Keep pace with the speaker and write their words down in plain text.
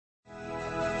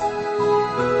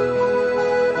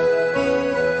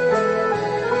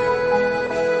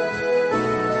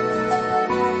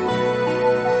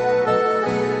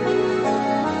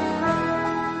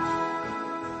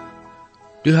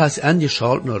Du hast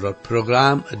angeschaltet naar het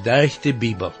programma Durch de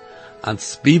Bibel.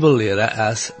 Als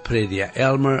Bibellehrer ist Prediger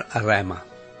Elmer Reimer.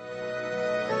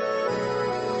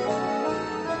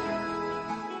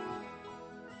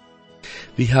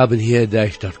 Wir haben hier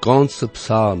durch das ganze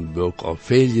Psalmbuch auf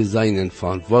viel gesehen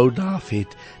von wo David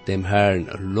dem Herrn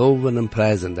loben und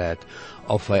preisen hat,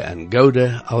 ob er ein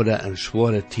gute oder ein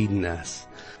schwere Tiden ist.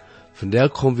 Von der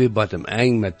kommen wir bei dem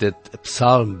Eng mit dit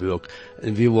Psalmbuch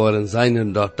und wir wollen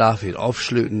seinen dort David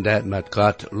aufschluten, dat mit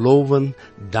Gott loben,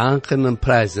 danken und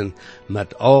preisen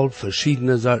mit all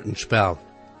verschiedene Sorten Spell.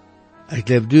 Ich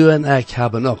glaube, du und ich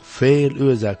haben noch viel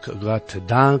Ursache, Gott zu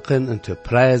danken und zu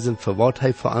preisen für was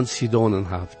er für uns getan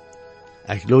hat.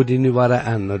 Ich lade dich nu wieder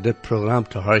an, nach dit Programm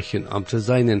zu horchen, zu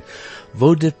sehen,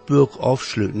 wo dit Buch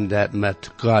aufschluten, dat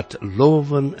mit Gott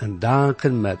loben und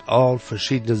danken mit all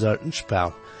verschiedene Sorten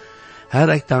Spell. Herr,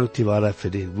 ich danke dir wieder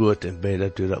für den Wort und bete,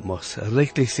 dass du das machst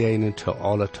richtig segnen zu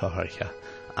alle Zuhörer.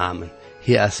 Amen.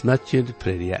 Hier ist Matthew, de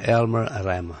Prediger Elmer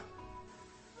Reimer.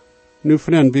 Nu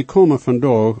vriend, we komen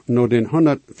vandaag naar de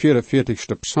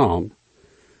 144ste psalm.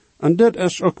 En dit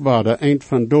is ook waar de eind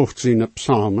van doofziene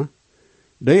psalmen.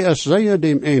 Die is zeer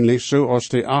dem ähnlich zoals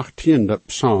de 18e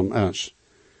psalm is.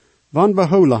 Wann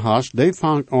behouden hast, die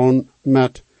vangt aan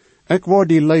met, ik word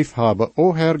die lief hebben,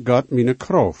 o Herr God, mijn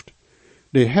kracht.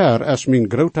 De Herr is mijn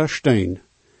grote steen.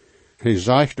 Hij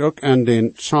zegt ook in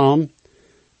den psalm,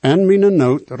 en mijn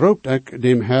nood roept ik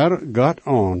dem Herr God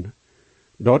aan.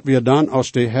 Dat we dan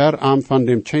als de Herr am van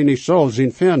dem Tjenis zal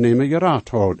zijn vernemen geraad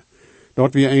houdt.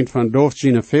 Dat we een van doof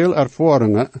zijn veel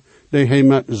ervaringen die hij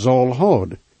met zal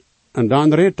houdt. En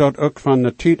dan redt dat ook van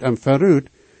de tijd en verruut,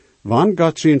 wanneer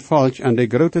God zijn volk en de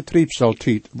grote triebsel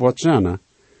tijd wordt zijn.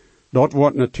 Dat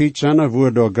wordt een tijd zijn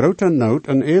waar door grote nood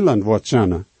en elend wordt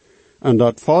zijn. En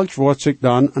dat volk wordt zich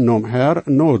dan om Herr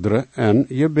noderen en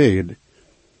gebed.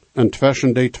 En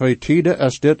tussen die twee tijden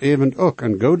is dit even ook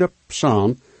een goede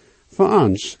psalm voor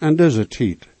ons en deze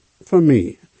tijd, voor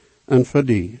mij en voor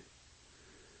die.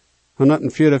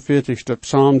 144ste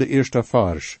psalm, de eerste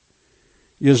vers.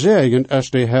 Gezegend is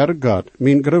de Herr God,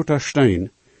 mijn grote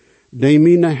steen, die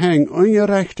mijn hang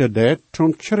ongerechte deed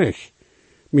tot terug,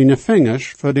 mijn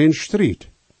vingers voor den strijd.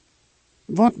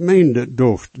 Wat meende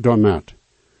dooft daarmee?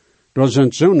 Er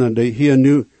zijn zonen die hier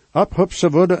nu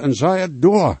ophupsen worden en zeggen,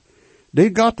 door, die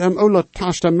God im Oude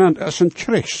Testament is een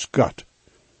krijgsgod.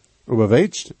 Aber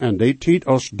weetst, en die tijd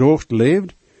als dooft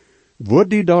leeft, wordt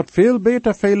die dat veel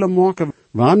beter velen maken,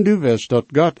 wanneer du wist dat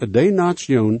God die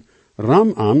nation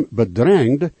ram am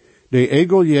bedreigd, die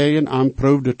egeljeën am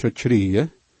proefde te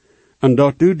krijgen, en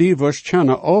dat du die wirst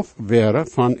kennen of wäre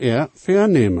van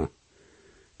vernemen.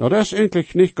 Dat is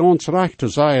eigenlijk niet ganz recht te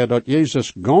zeggen dat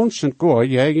Jezus ganz en gar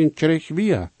jegen kreeg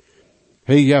weer.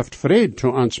 Hij geeft vrede te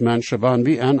ons mensen wanneer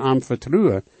we aan hem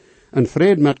vertrouwen, en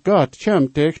vrede met God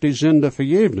komt tegen die zinde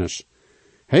vergevenis.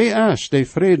 Hij is de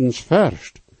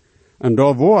vredensverst, en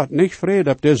daar wordt niet vrede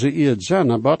op deze eerd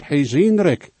zijn, maar hij zijn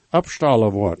rijk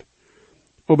opstallen wordt.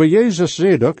 Aber Jezus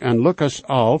zei ook in Lucas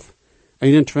 11,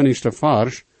 21.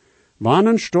 vers,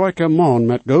 wanneer een sterke man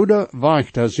met goede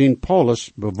weichter zijn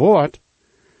polis bewaart,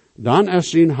 dan is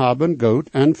zijn hebben goed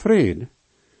en vrede.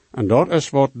 En dat is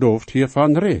wat dooft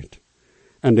hiervan redt.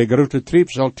 En de grote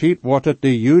triebseltijd wordt het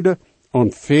de Joden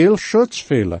on veel schutz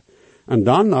velen. En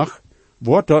danach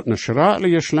wordt dat een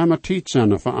schrijtelijke schlimme tijd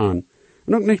zijn voor aan.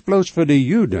 En ook niet bloos voor de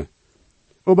Joden.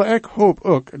 Maar ik hoop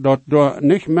ook dat door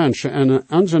niet mensen in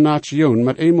onze nation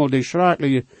met eenmaal die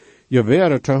schrijtelijke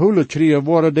geweren te hullen krijgen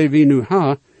worden die we nu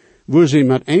hebben, waar ze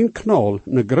met één knal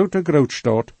een grote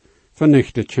grootstad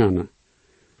vernichten kunnen.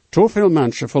 Zoveel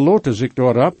mensen verloten zich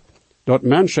daarop, dat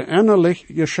mensen innerlijk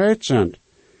gescheid zijn.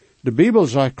 De Bijbel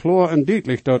zegt klaar en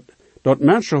duidelijk dat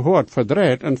mensen hoort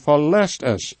verdreid en verlest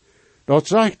is. Dat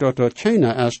zegt dat er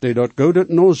keiner is die dat godet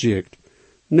noziekt.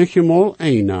 Niet eenmaal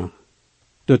einer.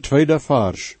 De tweede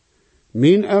vers.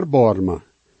 Mijn erbarmen,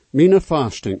 mijn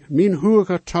fasting, mijn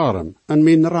hoge tarm en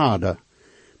mijn rade.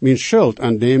 Mijn schild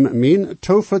aan dem mijn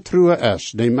toevertrouwen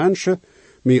is, die mensen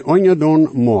mij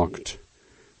ongedaan maakt.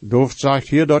 Dooft zegt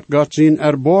hier dat God zijn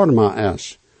erbarmen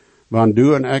is. Wanneer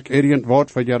du en ik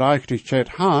irgendwat voor gerechtigheid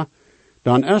ha,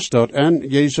 dan is dat in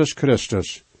Jezus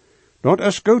Christus. Dat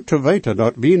is goed te weten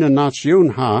dat we een nation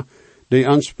ha, die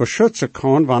ons beschützen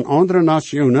kan van andere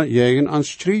nationen tegen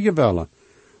ons kriegen willen.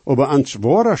 Aber ons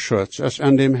ware schutz is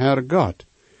in dem Herr God.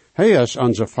 Hij is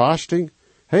onze fasting,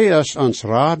 hij is ons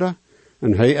rade,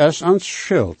 en hij is ons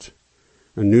schild.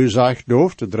 En nu zegt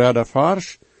doof de derde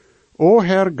vers, O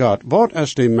Herr God, wat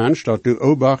is die mens dat du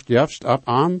obacht jefst op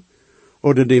am?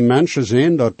 Oder die mensen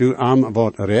zijn dat du am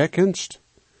wat rekenst?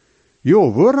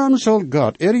 Jo, waarom zal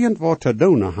God irgendwat te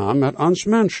doen hebben met ons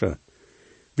mensen?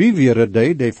 Wie wäre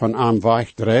die van arm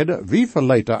weichtreden? Wie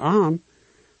verleiht arm?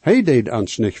 Hij deed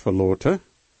ons nicht verloten.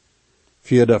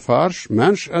 Vierde vers,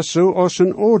 Mensch is zo als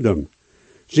een odem.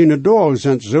 Zijn dagen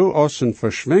zijn zo als een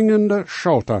verschwingende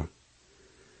schouder.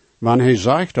 Wanneer hij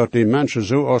zegt dat die mensen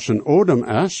zo als een odem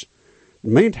is,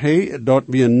 meent hij dat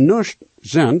we niets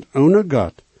zijn ohne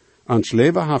God. Ons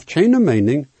leven heeft geen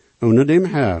mening ohne dem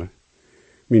Herr.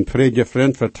 Mijn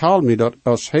predikvriend vertelt me dat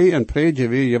als hij een prediker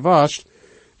weer was,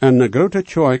 en een grote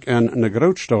kerk en een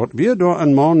grote stad, weer door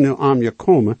een man nu aan je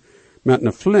komen, met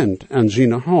een flint in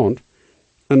zijn hand,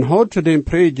 en had te dem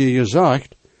prediker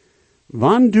gezegd,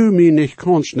 wanneer du mij niet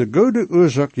kannst een goede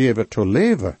oorzaak geven te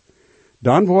leven,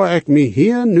 dan wil ik me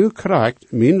hier nu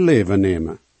krijgt mijn leven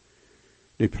nemen.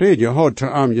 De prediker had te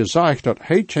hem gezegd dat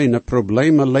hij geen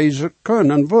problemen lezen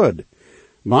kunnen wordt,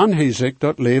 wanneer hij zich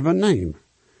dat leven neemt.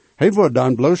 Hij wordt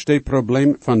dan bloos de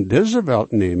probleem van deze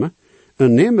wereld nemen,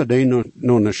 en nemen die naar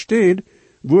een stad,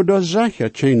 waar dat zeker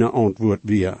geen antwoord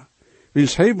weer.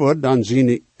 Wils hij wordt dan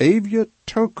zijn eeuwige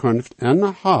toekomst en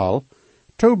de haal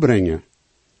toebrengen.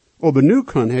 Maar nu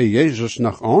kan hij Jezus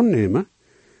nog aannemen,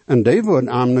 en die wordt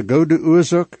hem een goede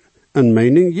oorzaak en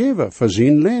mening geven voor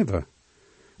zijn leven.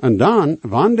 En dan,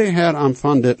 wanneer de Heer hem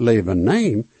van dit leven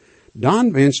neemt,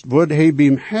 dan wenst wordt hij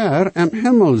bij Heer in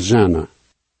hemel zijn.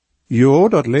 Ja,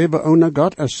 dat leven ohne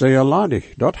God is zeer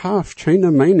ladig, dat heeft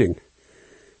geen mening.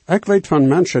 Ik weet van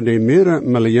mensen die meerdere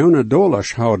miljoenen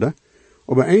dollars houden,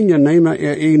 maar een nemen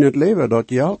in het leven dat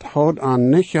geld houdt aan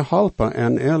niet geholpen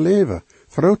en leven,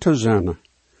 vrouw te zijn.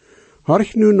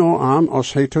 Horch nu nou aan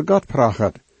als hij te God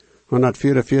pracht,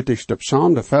 144ste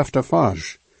psalm, de 5e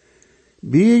vers.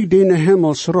 Bieg die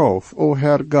hemels roof, o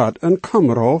Herr God, en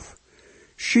kom roof,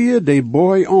 schie die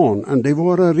boy aan en die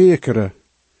worden rekeren.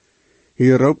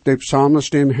 Hier roept de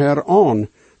psalmist dem Herr aan,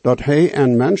 dat hij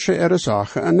en mensen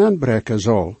zaken en aanbreken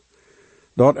zal.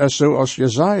 Dat is zo als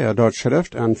Jesaja dat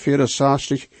schrift aan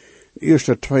 64,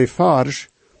 eerste 2 vers.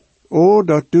 O,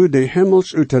 dat du de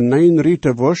hemels uit de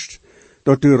neenrieten woest,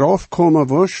 dat du raufkomen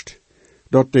woest,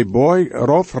 dat de boy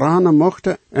raufranen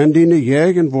mochte en die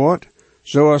jagen wordt,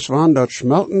 zoals wanneer dat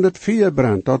smeltende vuur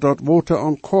brennt, dat water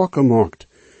om koken maakt,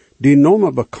 die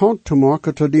nomen bekend te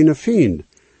maken tot die vriend,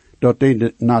 dat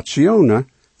de nationen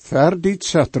verdiet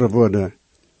zetten worden.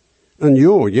 En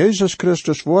jo, Jezus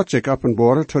Christus wordt zich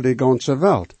openbaren tot de ganze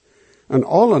wereld. En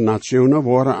alle nationen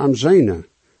worden am zijne.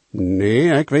 Nee,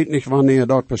 ik weet niet wanneer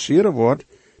dat passeren wordt,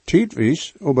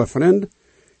 tijdwijs, maar vriend,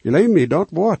 jullie me dat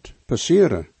wordt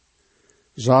passeren.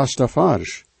 6e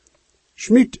vers.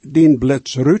 Schmied dien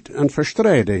blitz ruut en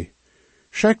verstrijd die.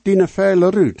 Schek dien feile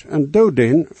ruut en dood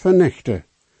den vernichte.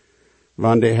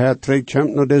 Wanneer de Heer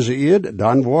terugkomt naar deze eerd,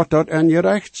 dan wordt dat en je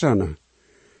recht zijn.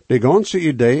 De ganze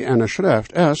idee en de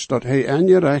schrift is dat hij en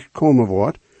je recht komen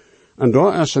wordt, en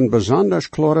daar is een bijzonder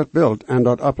klaar beeld en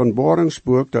dat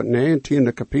openbaringsboek, dat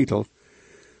 19e kapitel,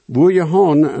 waar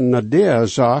Johan naar der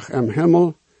zag im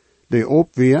hemel, de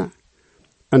opweer,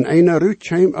 en een ruut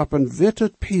kwam op een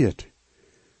witte piet,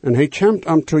 en hij komt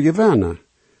om te gewinnen,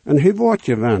 en hij wordt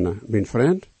gewinnen, mijn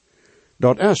vriend.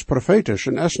 Dat is profetisch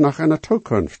en is nog in de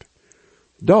toekomst.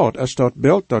 Dat is dat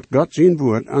beeld dat God zijn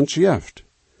woord ons geeft.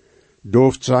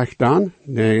 Dooft zegt dan,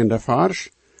 9e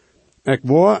vers, ik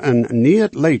wou een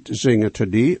niet lied zingen te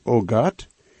die, o God,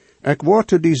 ik wou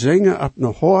te die zingen op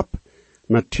een hoop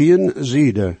met 10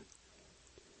 zieden.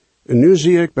 En nu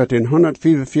zie ik bij de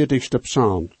 144ste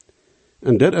psalm.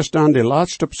 En dit is dan de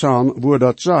laatste psalm, waar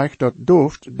dat zegt dat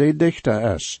Dooft de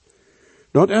dichter is.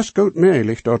 Dat is goed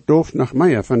mogelijk dat Dooft nog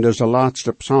meer van deze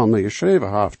laatste psalmen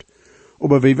geschreven heeft,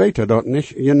 maar we weten dat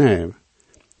niet genau.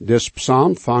 Dit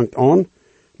psalm vangt aan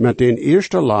met de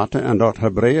eerste letter en dat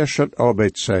Hebreeuwse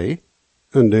ABC,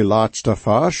 en de laatste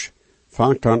vers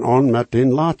vangt dan aan met de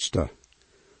laatste.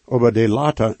 Maar de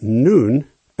letter nun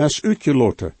is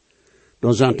uitgelaten.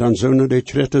 Dan zijn dan zonen die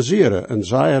kritiseren en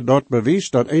zeggen dat bewijs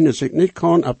dat ene zich niet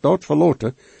kan op dat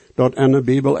verlaten dat in de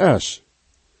Bijbel is.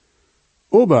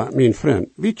 Maar, mijn vriend,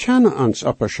 wie kennen ons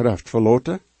op de schrift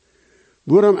verlaten?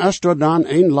 Waarom is er dan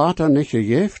een letter niet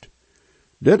gegeven?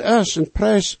 Dit is een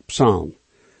prijspsalm.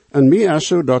 En meer is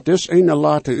zo dat dit ene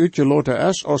letter uitgelaten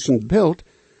is als een beeld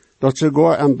dat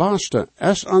sogar am beste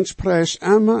is ons prijs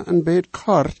immer een beetje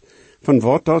kort van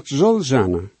wat dat zal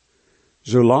zijn.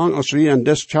 Zolang als we in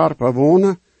dit Charpa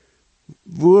wonen,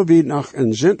 waar we nog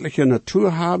een zindelijke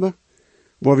natuur hebben,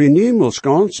 waar we niemals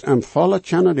ganz en volle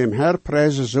kennen dem Herr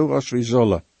prijzen zoals we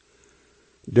zullen.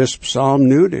 Dit psalm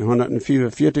nu, de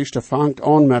 144ste, vangt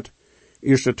aan met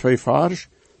eerste 2 vers.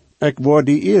 Ik word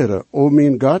die ere, o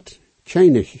mijn God,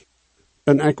 ken ik.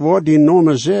 En ik word die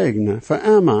namen zegenen, voor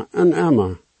Emma en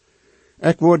Emma.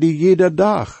 Ik word die jeder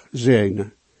dag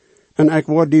zegenen. En ik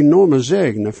word die nomen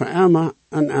zegenen voor Emma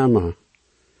en Emma.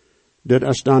 Dit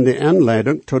is dan de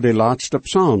inleiding tot de laatste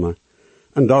psalmen.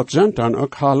 En dat zijn dan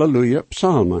ook halleluja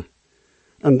psalmen.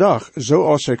 En doch,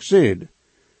 zoals ik zei,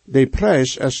 de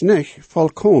prijs is niet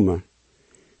volkomen.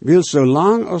 Wil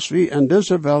zolang als we in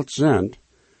deze wereld zijn,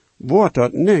 wordt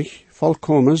dat niet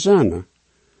volkomen zijn.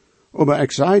 Maar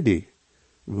ik zei die,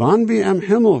 wanneer we im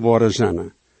Himmel worden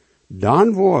zijn,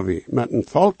 dan worden we met een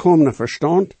volkomen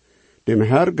verstand dem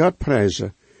Herr God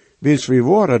prijzen, wils we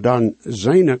worden dan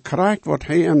zijn krijgt wat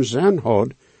hij im zijn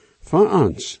houdt van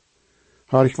ons.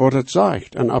 Haar wordt het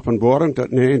zegt in Openbaring, dat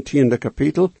 19e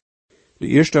kapitel, de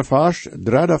eerste vers,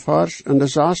 derde vers en de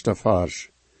zesde vers.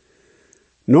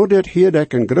 Nu dit hier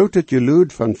dat een grote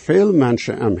geluid van veel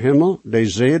mensen im Himmel, die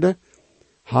zeiden,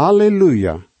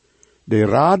 Halleluja, de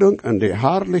radung en de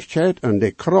herrlichheid en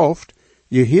de kracht,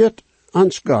 je heert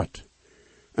ans God.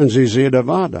 En ze zeiden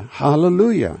waarde,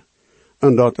 Halleluja.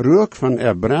 En dat rook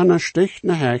van brennen sticht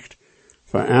naar hecht,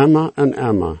 voor Emma en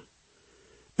Emma.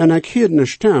 En ik hoorde een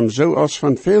stem, zoals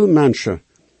van veel mensen,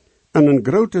 en een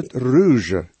grote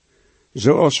ruge,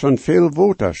 zoals van veel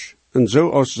waters, en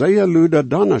zoals zeer luide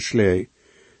donnerslee,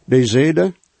 die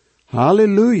zeiden,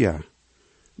 Halleluja,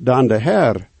 dan de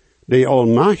Heer, die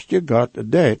almachtige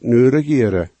God, deed nu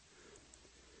regeren.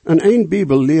 En een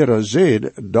bibelleraar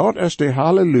zei, dat is de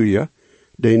Halleluja,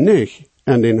 die niet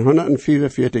in den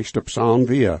 144ste psalm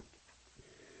weer.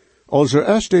 Also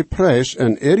is de prijs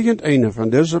in irgendeine van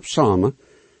deze psalmen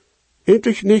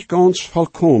endlich niet ganz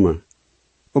volkomen,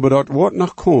 maar dat wordt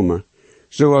nog komen,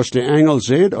 zoals de engel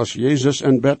zei, als Jezus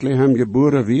in Bethlehem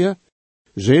geboren weer,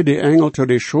 zei de engel tot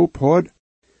de schoopherd,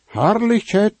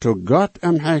 Herrlichkeit to God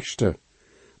im Höchste.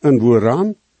 En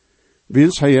waarom?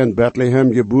 Wils hij in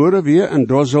Bethlehem geboren weer en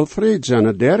daar zal vrede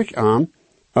zijn, derg aan,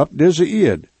 op deze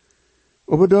eerd.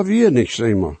 Maar dat weer niet,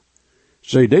 zeg maar.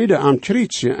 Zij deden am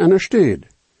Trietje en steed.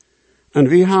 En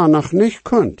we hebben nog niet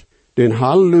kunt den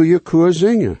Halleluja-koor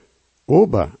zingen.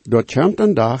 Maar dat komt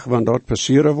een dag, wanneer dat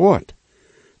passeren wordt.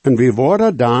 En we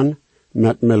worden dan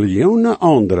met miljoenen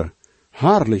anderen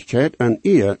Herrlichkeit en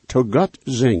eer tot God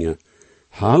zingen.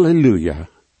 Halleluja.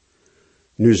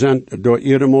 Nu zijn door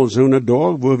eenmaal zo'n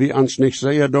dag, waar we ons niet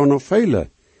zeggen door nog vele,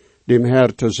 dem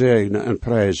Herr te zegenen en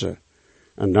prijzen.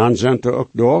 En dan zijn er ook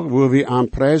dagen, waar we aan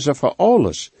prijzen voor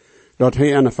alles, dat hij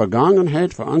in de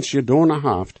vergangenheid voor ons gedaan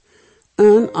heeft,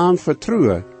 en aan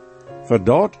vertrouwen, voor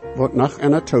dat wat nog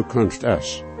in de toekomst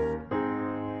is.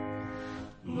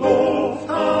 Loft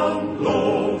aan,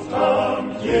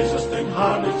 Jesus den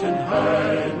herrlichen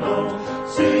Heiland,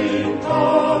 singt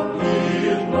an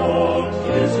ihr Not,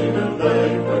 Jesu den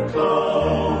Leib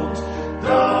bekannt.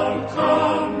 Dank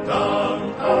an,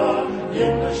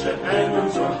 himmlische Engel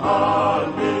so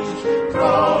herrlich,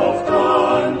 Kraft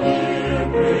an ihr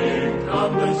bringt,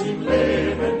 an das im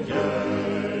Leben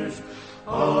jäft.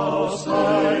 Aus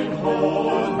ein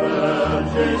Horn,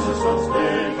 Jesus uns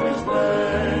täglich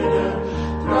näher,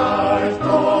 greift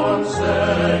uns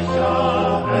sicher,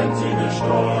 wenn sie ne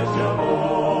Storche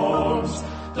uns.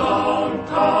 Dank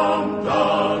am,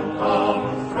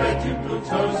 freit im Blut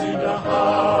aus in der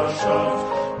Herrschaft,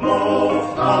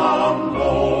 Loft am,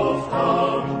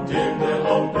 dem der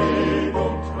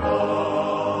Anbetung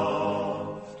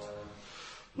Kraft.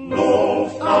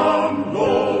 Loft am,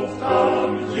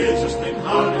 Jesus den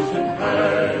herrlichen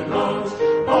Heiland,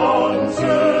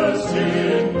 unsere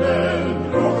Sünden,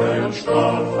 Ruhe und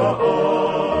Strafe für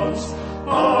uns,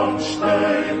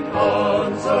 anstrengend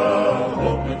unser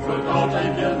Hoffnung für Gott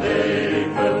ein wir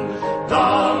leben.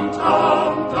 Dank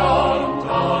am,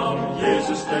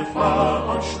 Jesus der Vater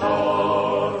und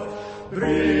starb,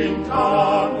 bringt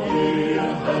an ihr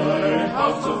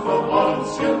Haus zu für uns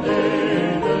ihr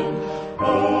Leben. O,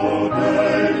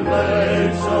 dein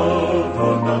Leib so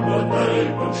wunderbar,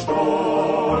 Leib und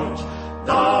Stolz.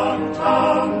 Dank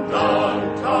am,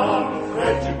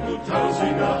 freit im Blut aus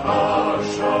in der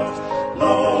Herrschaft.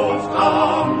 Loft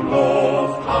am,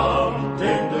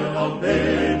 dem der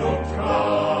Anbetung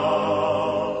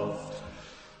Kraft.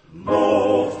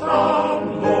 Loft am,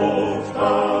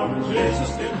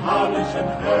 Jesus den herrlichen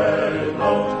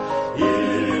Heiland,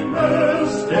 ihm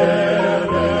ist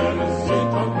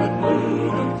singt und mit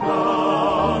Mühen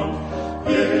Klang.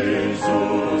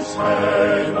 Jesus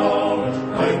Heiland,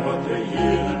 Heimat der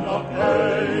jeden noch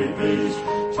ewig,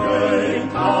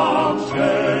 trägt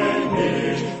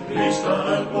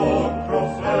Priester und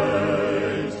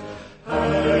Prophet.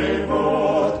 Hey,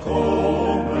 wird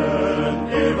kommen,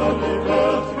 ewig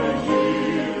wird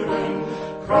regieren,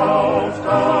 Kraft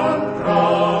an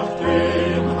Kraft,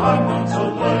 den Hand zu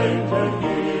leiten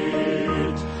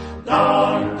hielt.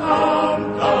 Dank am,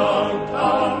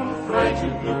 freit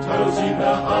im Blut aus in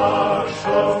der Hand.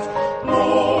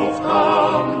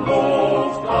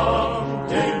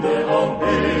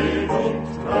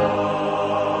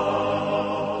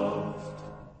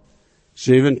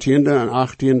 17e en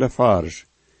 18e vers.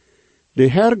 De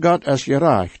Herr God is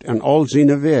gerecht en al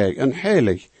zijn weg en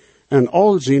heilig en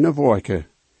al zijn werken.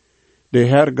 De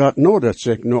Herr God nodigt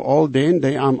zich nu al den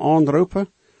die am aanroepen,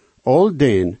 al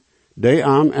den die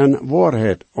am en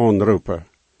waarheid aanroepen.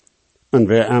 En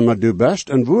waar amma du best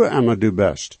en waar amma du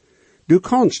best. Du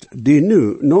kanst die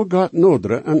nu nog God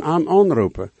noderen en am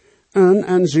aanroepen,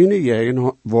 en zijn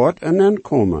eigen woord en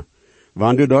komen,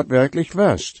 wanneer du dat werkelijk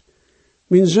wist.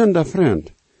 Mijn zinder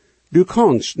vriend, du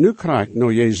kanst nu krijgt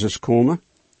naar Jezus komen,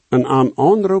 en am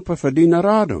aanroepen voor die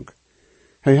radung.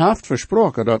 Hij heeft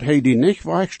versproken dat hij die niet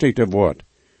wegsteken wordt.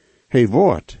 Hij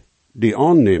wordt die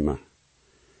aannemen.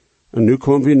 En nu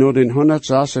komen we naar de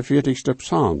 146e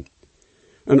psalm.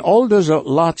 En al deze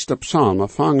laatste psalmen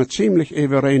vangen ziemlich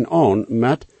overeen aan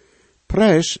met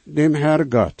Prijs dem Herr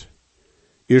God.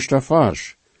 Eerste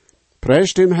vers.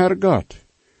 Prijs dem Herr God.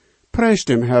 Prijs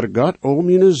dem Herr God, o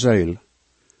meine Ziel.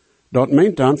 Dat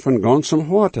meent dan van ganzem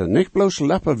harte, niet bloos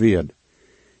leppen weer.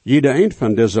 Jeder een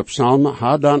van deze psalmen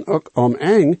had dan ook om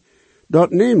eng, dat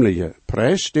nemelijke,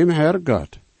 prijs dem Herr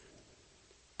God.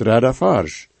 Derde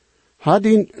vers. Had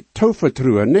die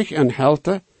toevertrouwen niet een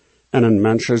helte en een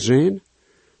mensen zijn,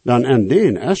 dan en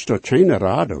den is dat geen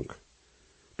radung.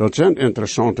 Dat zijn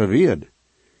interessante woorden.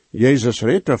 Jezus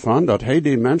redt ervan dat hij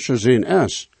die mensen zijn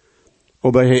is,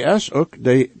 maar hij is ook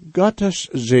de Gottes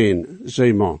zijn,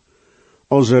 zei man.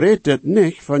 Also redt het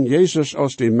niet van Jezus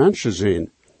als die mensen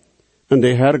zijn. En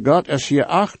de Herr God is hier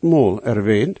 8 maal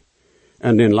erwähnt,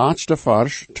 en in laatste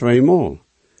vers 2 maal.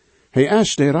 Hij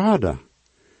is de Rader,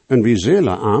 en wie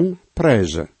zullen hem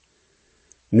prijzen.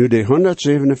 Nu de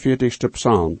 147ste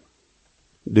psalm,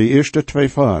 de eerste 2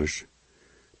 vers.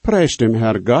 Prijs dem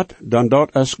Herr God, dan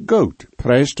dat is goed.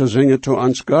 Prijs te zingen to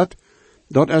ons God,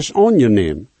 dat is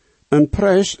aangeneem. En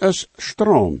prijs is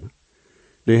stroom.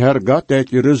 De Herr God deed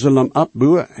Jeruzalem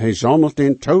opbouwen, hij zamelt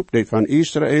den toop die van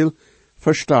Israël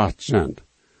verstaat zijn.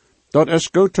 Dat is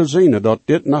goed te zien dat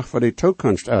dit nog voor de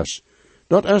toekomst is.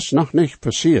 Dat is nog niet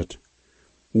passiert.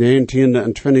 19e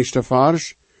en 20e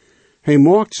vers. Hij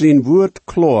maakt zijn woord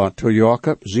klaar to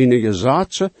Jacob, zijn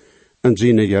gezaten en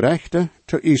zijn gerechten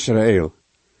to Israël.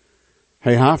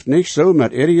 Hij heeft niet zo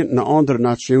met een andere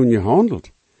nation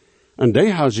gehandeld. En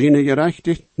die heeft zijn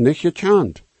gerechten niet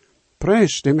gekend.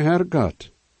 Prijs dem Herr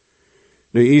God.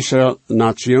 De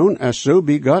Israël-nation is zo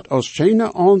bij God als geen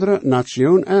andere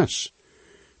nation is.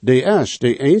 Die is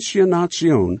de enige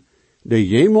nation die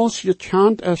jemals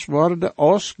gekend is worden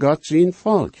als God zijn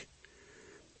volk.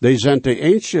 Die zijn de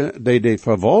enige die de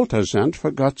verwalter zijn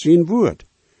voor God zijn woord.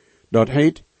 Dat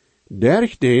heet,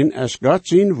 derg den is God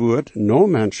zijn woord no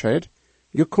mensheid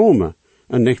gekomen,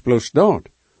 en niet bloos dat.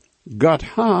 God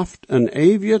heeft een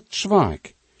eeuwig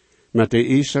zwak met de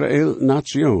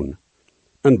Israël-nation.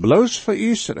 En bloos voor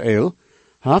Israël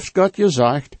heeft God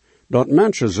gezegd dat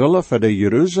mensen zullen voor de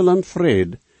Jeruzalem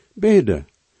vrede beden.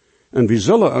 En we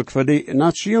zullen ook voor de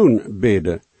nation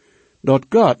beden, dat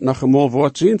God nog eenmaal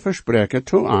wordt zijn verspreken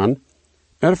toe aan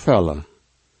ervullen.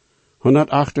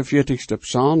 148ste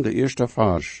psalm, de eerste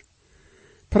vers.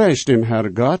 Prijs dem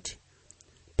Herr God,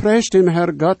 prijs dem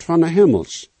Herr God van de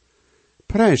hemels,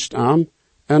 prijst hem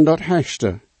en dat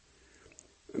hechste.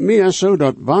 Meer zo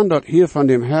dat wanneer dat hier van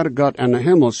dem Herr God en de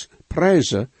hemels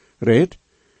prijzen redt,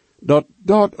 dat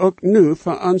dat ook nu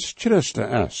voor ons Christen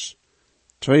is.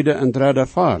 Tweede en derde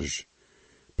vers.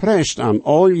 Prijst hem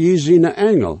al je zijn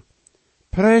engel,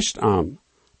 prijst hem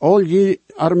al je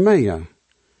armeeën,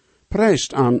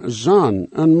 prijst hem zon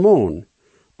en maan,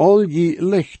 al je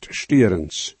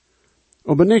lichtstierens.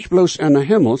 Aber niet bloos in de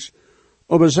hemels,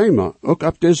 aber zeg maar ook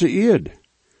op deze eerd.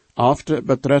 After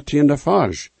betrettende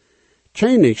vers.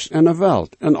 Kenigs in de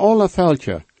wereld, en alle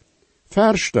veldje,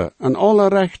 verste en alle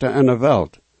rechten in de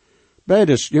wereld.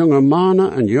 Beides jonge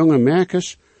mannen en jonge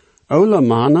merkers, oude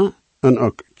mannen en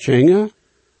ook kingen,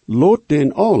 loot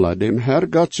den alle dem Herr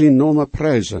God zijn naam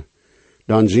prijzen,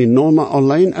 dan zijn naam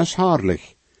alleen is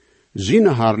herrlich.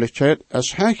 Zijn herrlichheid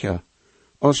is hecher,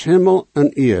 als hemel en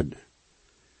eerd.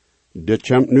 Dit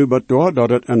komt nu maar door dat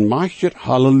het een machtig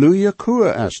halleluja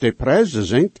koor is, die prijzen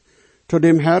zingt, tot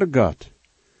dem Herr God.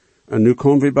 En nu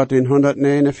komen we bij de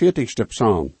 149ste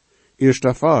psalm,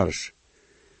 eerste vers.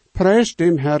 Prijs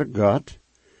dem Herr God,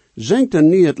 zingt een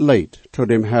niet lied tot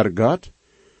dem Herr God,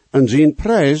 en zijn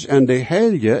prijs en de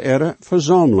heilige ere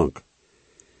verzameling.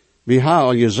 We hebben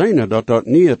al gezien dat dat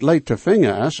niet lied te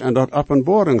vinden is en dat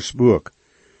openbaringsboek.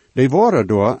 Die worden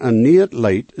door een niet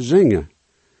lied zingen.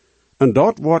 En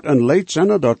dat wordt een lied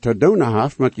zingen dat te doen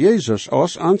heeft met Jezus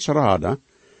als ons rader,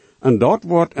 en dat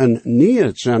wordt een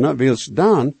niet zingen wils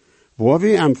dan, waar we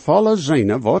hem vallen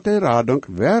zien wat de radung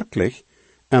werkelijk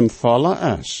hem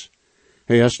vallen is.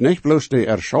 Hij is niet bloos de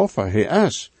Erschaffer, hij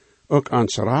is ook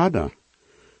ans Rader.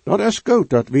 Dat is goed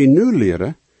dat we nu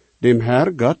leren, dem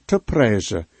Herr Gott te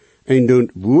prijzen, en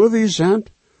doen wo we zijn,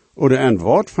 oder een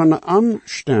woord van de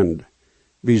aanstand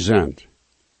we zijn.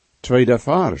 Tweede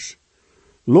vers.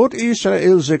 Laat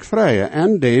Israël zich vrijen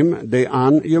en dem die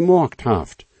aan gemaakt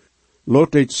heeft.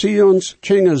 Laat de Zions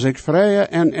Kinder zich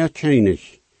vrijen en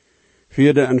erkennig.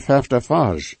 Vierde en vijfde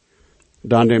vers.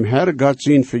 Dan dem Herr Gott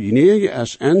zijn vernieuwje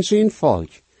is en zijn volk.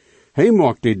 Hij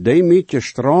maakt die demietje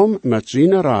stroom met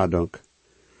zijn radung.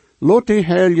 Laat die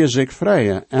heilige zich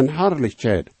vrijen en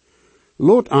herrlichheid.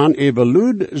 Laat aan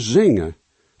ebeluid zingen,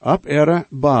 op ere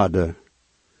bade.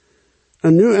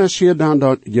 En nu is hier dan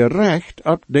dat gerecht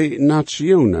op de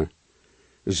nationen.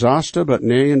 Zesde bet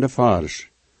negende vers.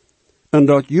 En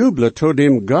dat jubelen tot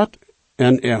dem God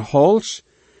en hals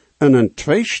en een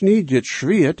tweesniedig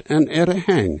zwaard en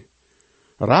hang.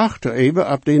 Rachte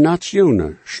even op de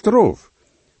nationen, stroof,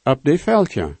 op de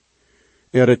veldje.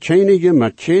 Tjenige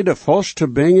met tjede vast te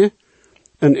brengen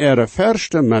en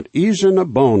verste met ijzerne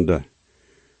banden.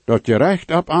 Dat je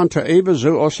recht op aan te even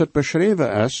zoals het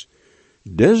beschreven is,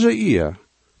 deze eer,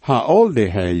 ha al de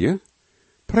heilige,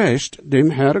 prijst dem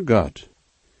Herr God.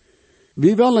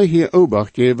 We willen hier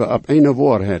obacht geven op een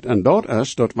waarheid, en dat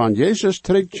is dat wanneer Jezus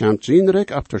terugkomt zijn rijk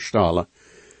op te stellen,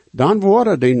 dan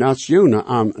worden de nationen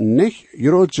am niet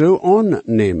groot zo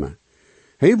aannemen.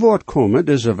 Hij wordt komen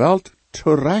deze welt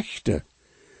te rechten.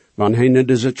 Wanneer hij naar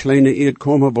deze kleine eerd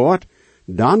komen wordt,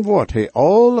 dan wordt hij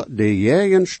al de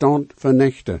jegenstand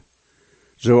vernichten.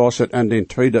 Zoals het in de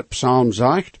tweede psalm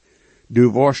zegt, du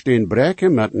worst den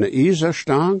breken met een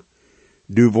ijzerstang,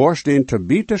 du worst den te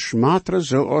bieten smateren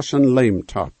zoals een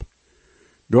leemtap.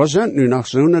 Daar zijn nu nog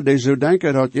zonen die zo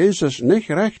denken dat Jezus niet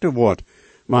rechter wordt,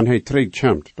 wanneer hij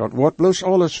terugkomt. Dat wordt bloos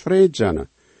alles vrede zijn.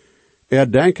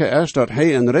 Denken is dat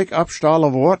hij een rijk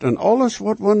opstalen wordt en alles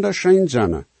wordt wunderschön zijn.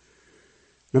 Nou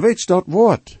weet je dat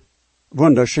woord,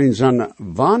 wunderschön zijn,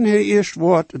 wanneer hij eerst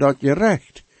wordt dat je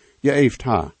recht geëeft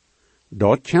ha.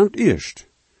 Dat komt eerst.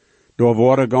 Door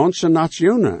worden ganse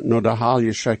nationen naar de haal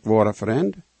geschikt worden,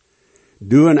 vriend.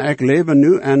 Du en ik leven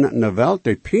nu in een welt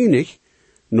die pijnig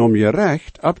nom je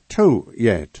recht op toe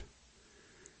jet.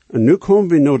 En nu komen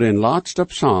we naar de laatste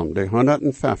psalm, de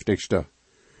 150ste.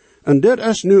 En dit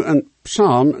is nu een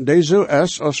psalm die zo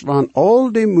is als wanneer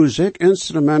al die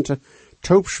muziekinstrumenten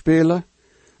top spelen.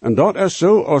 En dat is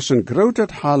zo als een grote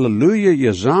halleluja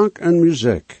gezang en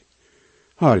muziek.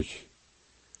 Hoor,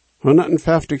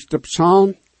 150ste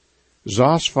psalm,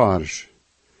 6 vers.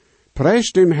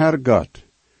 Prijs dem Herr Gott.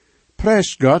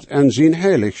 Prijs God en zijn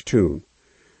heiligtum.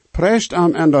 Prijst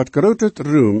am en dat grote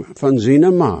roem van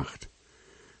zijn macht.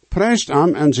 Prijst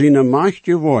am en zijn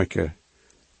machtige werken.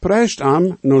 Prijst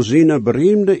am no zijn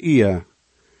beroemde eer.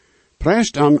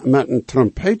 Prijst am met een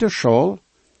trompeterschal.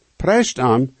 Prijst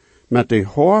am met de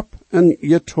harp en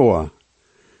gitaar.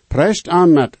 Prijst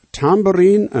am met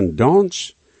tambourine en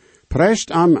dans.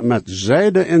 Prijst am met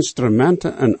zijde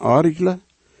instrumenten en orgelen.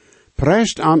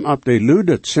 Prijst am op de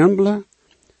luide cymbalen.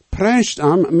 Prijst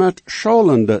am met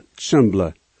schalende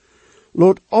cymbalen.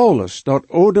 Laat alles dat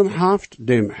odem heeft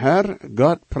dem Herr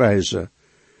God prijzen.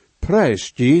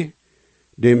 Prijst je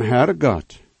dem Herr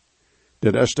God.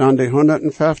 Dit is dan de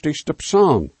 150ste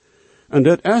psalm. En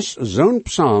dit is zo'n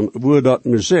psalm waar dat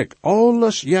muziek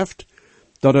alles jeft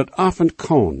dat het affen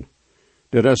kan.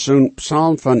 Dit is zo'n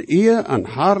psalm van eer en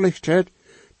herrlichheid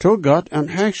tot God am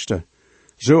hoogste.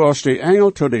 Zoals de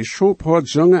engel tot de schoopherd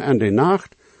zongen in de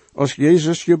nacht, als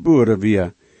Jezus geboren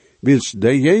weer. Wils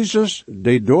de Jezus,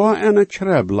 die daar in het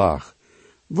grab lag,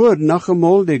 wordt nog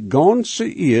eenmaal de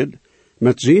ganse eerd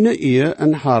met zijn eer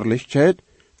en herrlichheid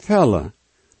vellen.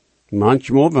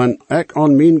 Manchmal, wanneer ik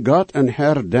aan mijn God en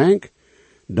Herr denk,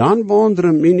 dan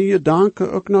wandelen mijn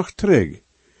gedanken ook nog terug.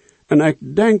 En ik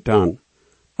denk dan,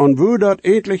 aan hoe dat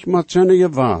eindelijk met zijn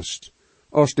geweest,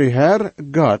 als de Herr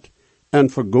God in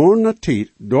vergangene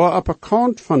tijd daar op de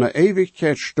kant van de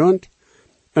eeuwigheid stond,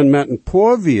 en met een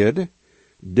paar woorden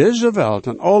deze welt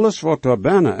en alles wat daar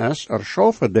binnen is,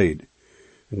 erschaffen deed.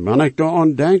 En wanneer ik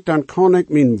daaraan denk, dan kan ik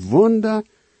mijn wonder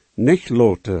niet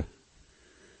laten.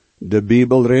 De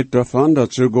Bibel redt daarvan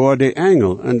dat sogar de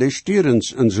engel en de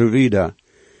stierens en zo wieder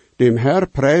dem Herr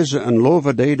prijzen en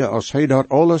loven deden als hij dat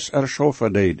alles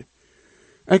erschaffen deed.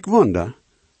 Ik wonder,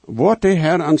 wordt de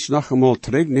Herr ons nog eenmaal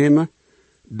terugnemen,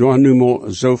 door nu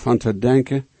maar zo van te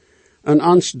denken, en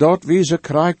ons dat wijze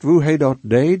krijgt hoe hij dat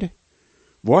deed?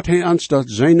 Wordt hij ons dat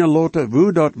zijne laten,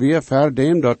 hoe dat weer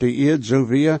verdem dat de eerd zo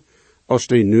weer als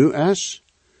die nu is?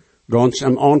 Gans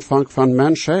am aanvang van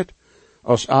mensheid,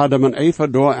 als Adam en Eva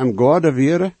door am Gorde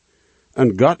wieren,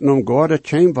 en God nom Gorde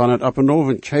kwam, wanneer het op een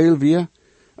oven keil weer,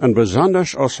 En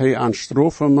besonders als hij aan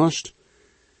strofen moest,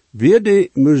 wird die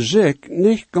Musik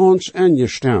nicht ganz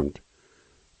eingestimmt.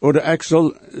 Oder ich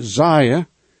soll sagen,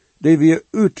 die wir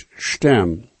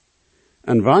uitstemmen.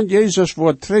 En wanneer Jezus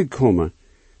wordt terugkomen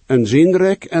en zijn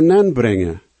rijk en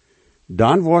aanbrengen,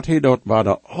 dan wordt hij dat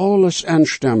waar alles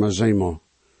aanstemmen zijn moet.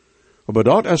 Maar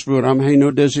dat is waarom hij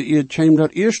nu deze eeuw kwam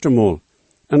dat eerste mal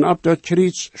en op dat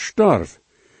kruis stierf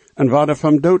en waar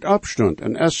van dood opstond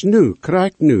en is nu,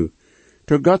 krijgt nu,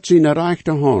 to God zijn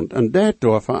rechte hand en dat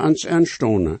door voor ons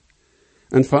aanstonden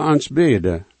en voor ons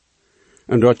beden.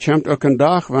 En dat komt ook een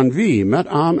dag wanneer we met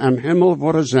hem im Himmel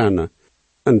worden zijn.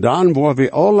 En dan worden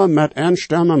we alle met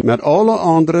aanstemmen met alle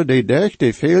anderen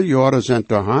die veel jaren zijn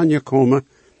doorheen gekomen.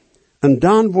 En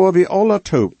dan worden we alle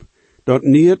taub, dat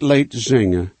niet leed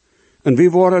zingen. En we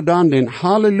worden dan den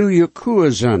Halleluja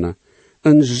koor zingen,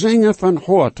 en zingen van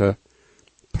harte,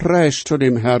 prijs tot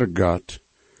dem Herr God.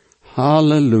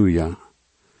 Halleluja.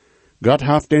 God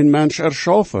heeft den mens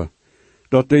erschaffen,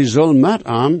 dat die zal met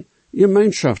hem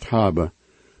gemeenschap hebben.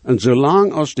 En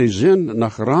zolang als die zin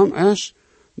nach ram is,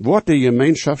 wordt die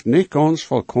gemeenschap niet ganz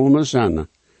volkomen zijn.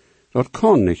 Dat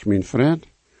kan niet, mijn vriend.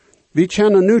 We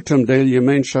kunnen nu zum Deel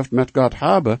gemeenschap met God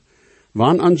hebben,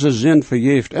 wanneer onze zin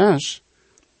vergeeft is,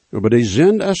 aber die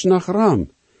zin is nach ram.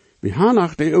 We gaan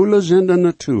nach die oude zin de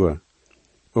natuur.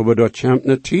 Aber dat komt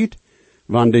een tijd,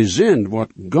 wanneer die zin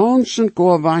wordt ganz en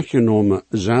gar weggenomen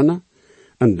zijn,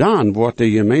 en dan wordt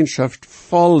die gemeenschap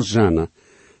vol zijn,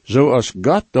 zoals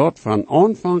God dat van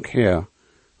aanvang her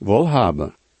wil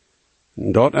hebben.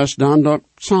 Dat is dan dat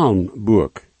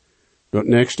psalmboek. Dat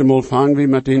nächste Mal fangen wir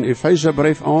mit den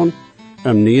Epheserbrief an,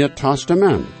 im Neuen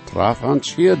Testament. Traf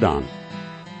uns hier dann.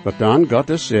 But dann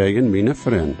Gottes Segen, meine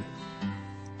Freunde.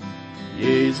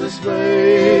 Jesus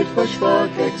weet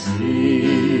versprach ik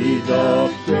zie,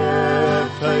 doch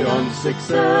geeft hij ons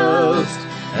zichzelf,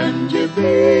 en je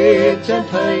weet en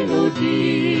hij nu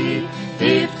die,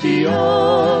 heeft die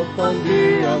op van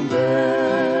wie am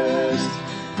best.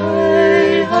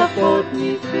 Hij hat God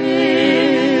niet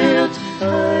veert,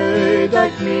 hij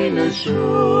dekt meine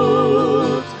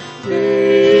schuld.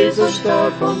 Jezus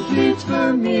starb van Glied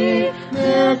für mich,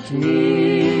 merkt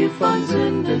mich van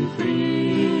Sünden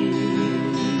frei.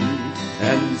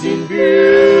 En zijn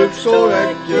Buch so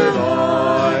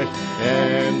gereicht,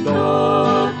 en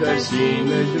dort er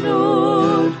seine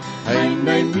Blut, en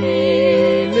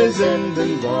meine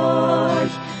Sünden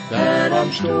weich, der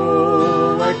am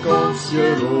Stuhl ganz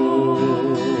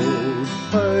geruht.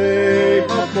 Hey,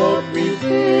 hat Gott mich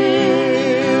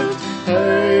verehrt,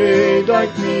 hey,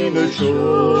 dekt meine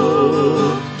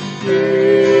Schuld.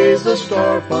 Jesus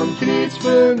starb am Kreuz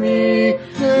für mich,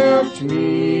 macht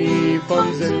mich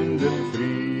von Sünden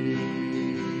frei.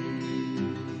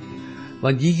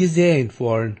 Wenn je gesehen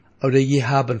worden, oder je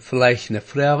haben vielleicht eine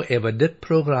Frau über das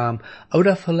Programm,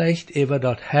 oder vielleicht über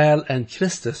das Heil in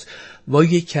Christus, wo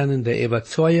je können die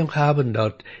Überzeugung haben,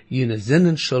 dass jene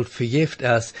Sinnenschuld vergift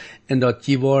ist, und dass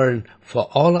je wollen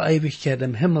vor aller Ewigkeit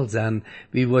im Himmel sein,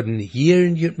 wir würden hier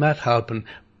in jut mithelfen,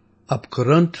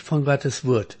 aufgrund von Gottes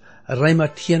Wort.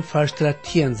 Römer 10, Vers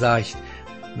 13 sagt,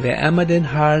 wer immer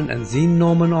den Herrn in seinen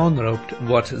Namen anruft,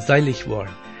 wird selig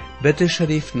worden. Bitte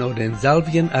schrift noch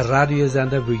denselben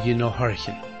Radiosender, wo ihr noch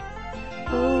horchen.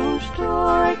 O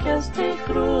stark ist die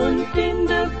Grund in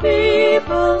der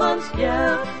Bibel ans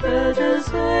Gärte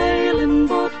des Heilen,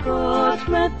 Wort Gott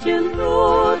mit den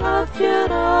Rot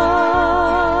aufgerat.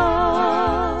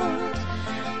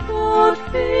 Gott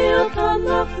fehlt dann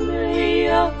noch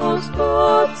mehr, aus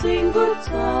Gott sein Gut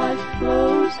zeigt,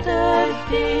 bloß der